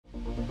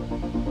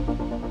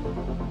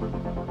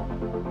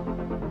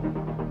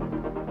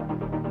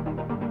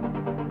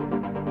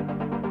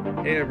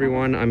Hey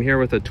everyone, I'm here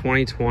with a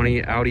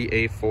 2020 Audi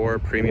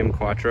A4 Premium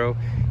Quattro,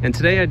 and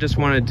today I just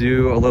want to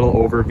do a little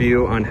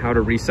overview on how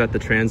to reset the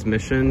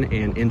transmission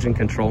and engine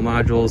control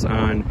modules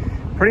on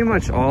pretty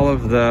much all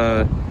of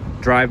the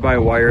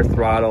drive-by-wire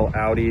throttle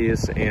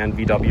Audis and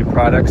VW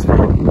products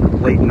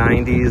from late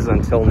 90s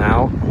until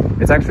now.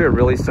 It's actually a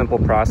really simple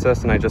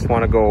process, and I just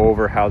want to go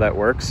over how that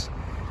works.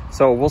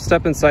 So we'll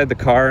step inside the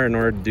car in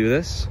order to do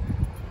this.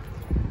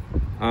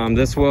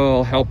 This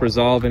will help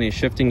resolve any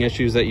shifting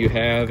issues that you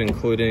have,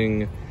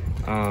 including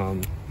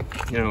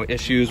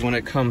issues when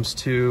it comes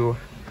to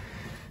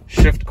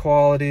shift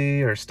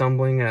quality or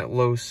stumbling at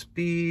low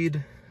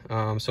speed.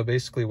 So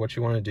basically what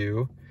you want to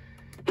do,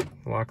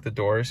 lock the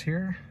doors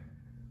here.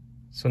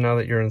 So now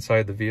that you're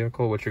inside the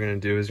vehicle, what you're going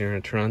to do is you're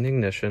going to turn on the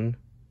ignition.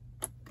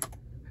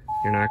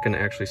 You're not going to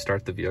actually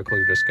start the vehicle,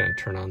 you're just going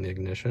to turn on the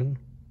ignition.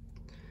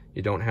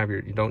 You don't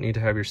need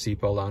to have your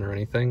seatbelt on or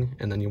anything,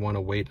 and then you want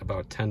to wait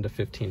about 10 to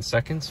 15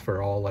 seconds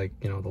for all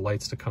the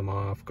lights to come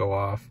off, go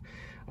off,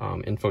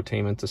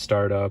 infotainment to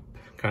start up,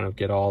 kind of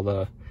get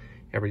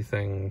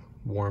everything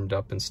warmed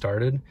up and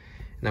started.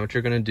 Now what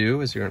you're going to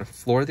do is you're going to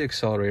floor the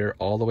accelerator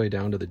all the way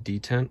down to the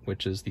detent,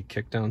 which is the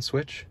kickdown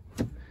switch,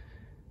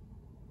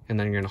 and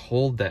then you're going to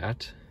hold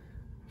that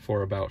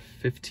for about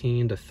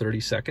 15 to 30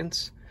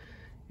 seconds.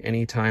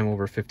 Any time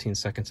over 15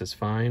 seconds is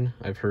fine.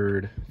 I've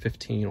heard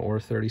 15 or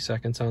 30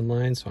 seconds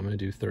online, so I'm going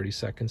to do 30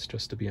 seconds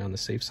just to be on the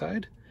safe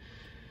side.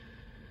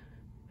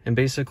 And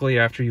basically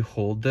after you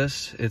hold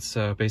this, it's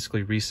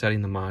basically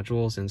resetting the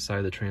modules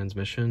inside the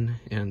transmission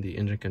and the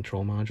engine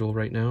control module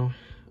right now.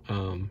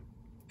 And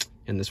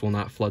this will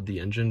not flood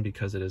the engine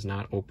because it is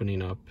not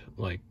opening up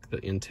like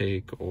the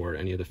intake or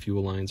any of the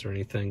fuel lines or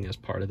anything as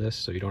part of this,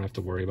 so you don't have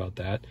to worry about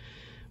that.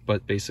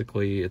 But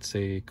basically it's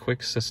a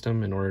quick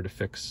system in order to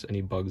fix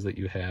any bugs that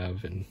you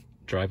have and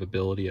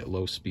drivability at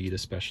low speed,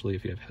 especially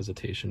if you have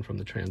hesitation from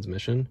the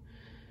transmission.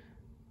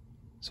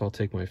 So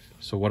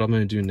what I'm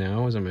going to do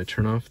now is I'm going to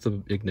turn off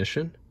the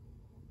ignition,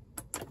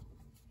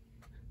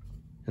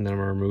 and then I'm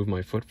going to remove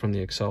my foot from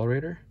the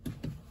accelerator.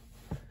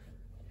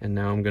 And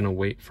now I'm going to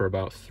wait for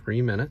about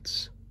 3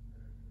 minutes.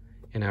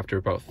 And after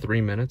about 3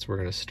 minutes, we're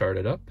going to start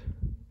it up,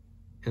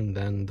 and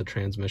then the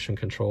transmission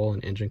control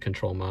and engine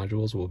control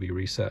modules will be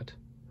reset.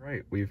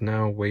 Right, we've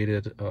now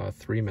waited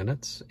 3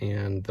 minutes,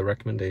 and the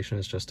recommendation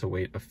is just to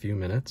wait a few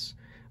minutes.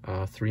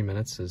 3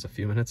 minutes is a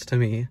few minutes to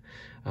me.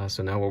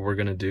 So now what we're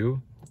going to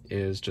do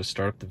is just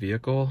start up the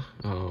vehicle,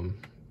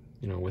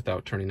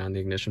 without turning on the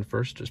ignition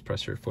first. Just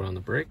press your foot on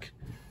the brake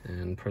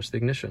and press the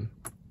ignition.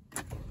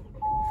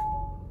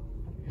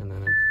 And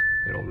then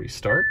it'll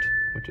restart,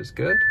 which is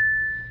good.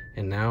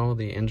 And now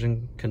the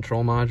engine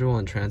control module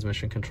and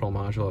transmission control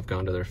module have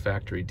gone to their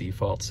factory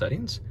default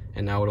settings.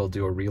 And now it'll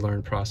do a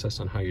relearn process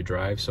on how you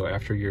drive. So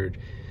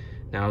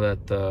now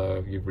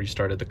that you've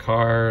restarted the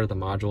car, the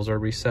modules are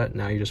reset,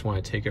 now you just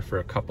want to take it for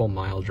a couple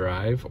mile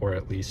drive, or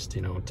at least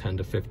 10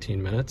 to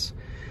 15 minutes,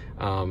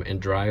 and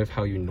drive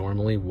how you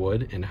normally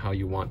would and how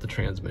you want the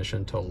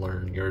transmission to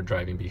learn your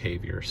driving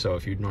behavior. So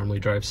if you normally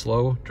drive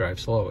slow, drive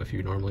slow. If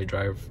you normally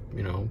drive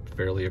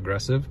fairly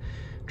aggressive,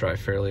 drive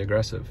fairly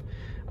aggressive.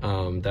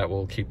 That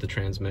will keep the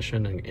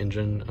transmission and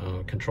engine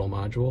control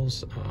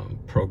modules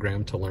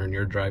programmed to learn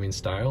your driving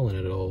style, and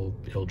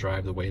it'll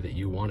drive the way that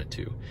you want it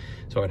to.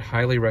 So I'd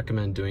highly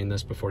recommend doing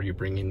this before you're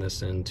bringing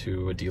this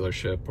into a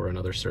dealership or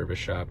another service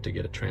shop to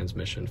get a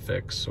transmission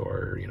fix,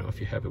 or if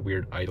you have a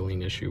weird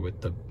idling issue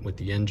with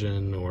the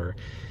engine, or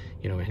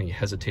any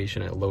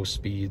hesitation at low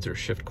speeds or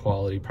shift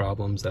quality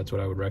problems. That's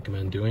what I would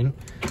recommend doing.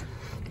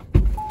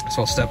 So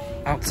I'll step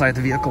outside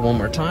the vehicle one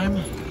more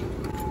time.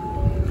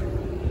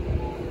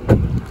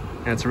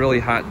 And it's a really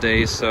hot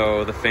day,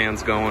 so the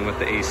fan's going with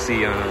the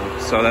AC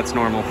on, so that's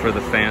normal for the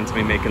fan to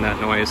be making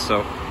that noise.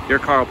 So your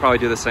car will probably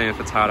do the same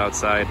if it's hot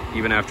outside,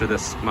 even after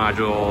this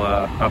module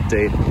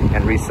update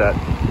and reset.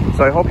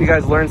 So I hope you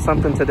guys learned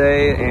something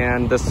today,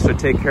 and this should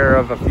take care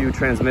of a few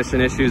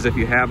transmission issues if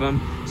you have them.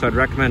 So I'd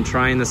recommend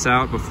trying this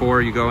out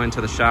before you go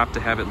into the shop to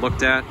have it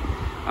looked at.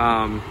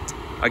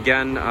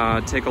 Again,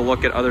 take a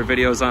look at other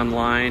videos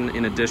online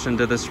in addition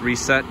to this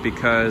reset,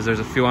 because there's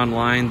a few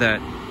online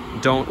that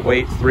don't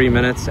wait 3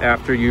 minutes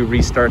after you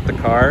restart the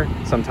car.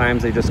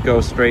 Sometimes they just go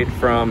straight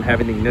from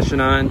having the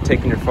ignition on,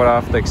 taking your foot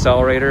off the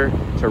accelerator,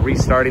 to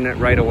restarting it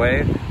right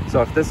away.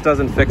 So if this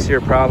doesn't fix your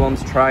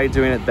problems, try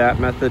doing it that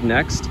method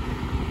next.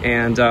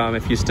 And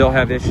if you still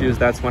have issues,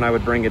 that's when I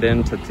would bring it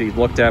in to be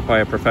looked at by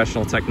a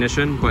professional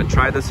technician. But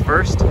try this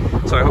first.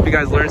 So I hope you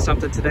guys learned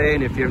something today,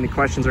 and if you have any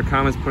questions or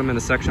comments, put them in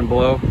the section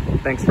below.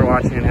 Thanks for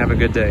watching, and have a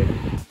good day.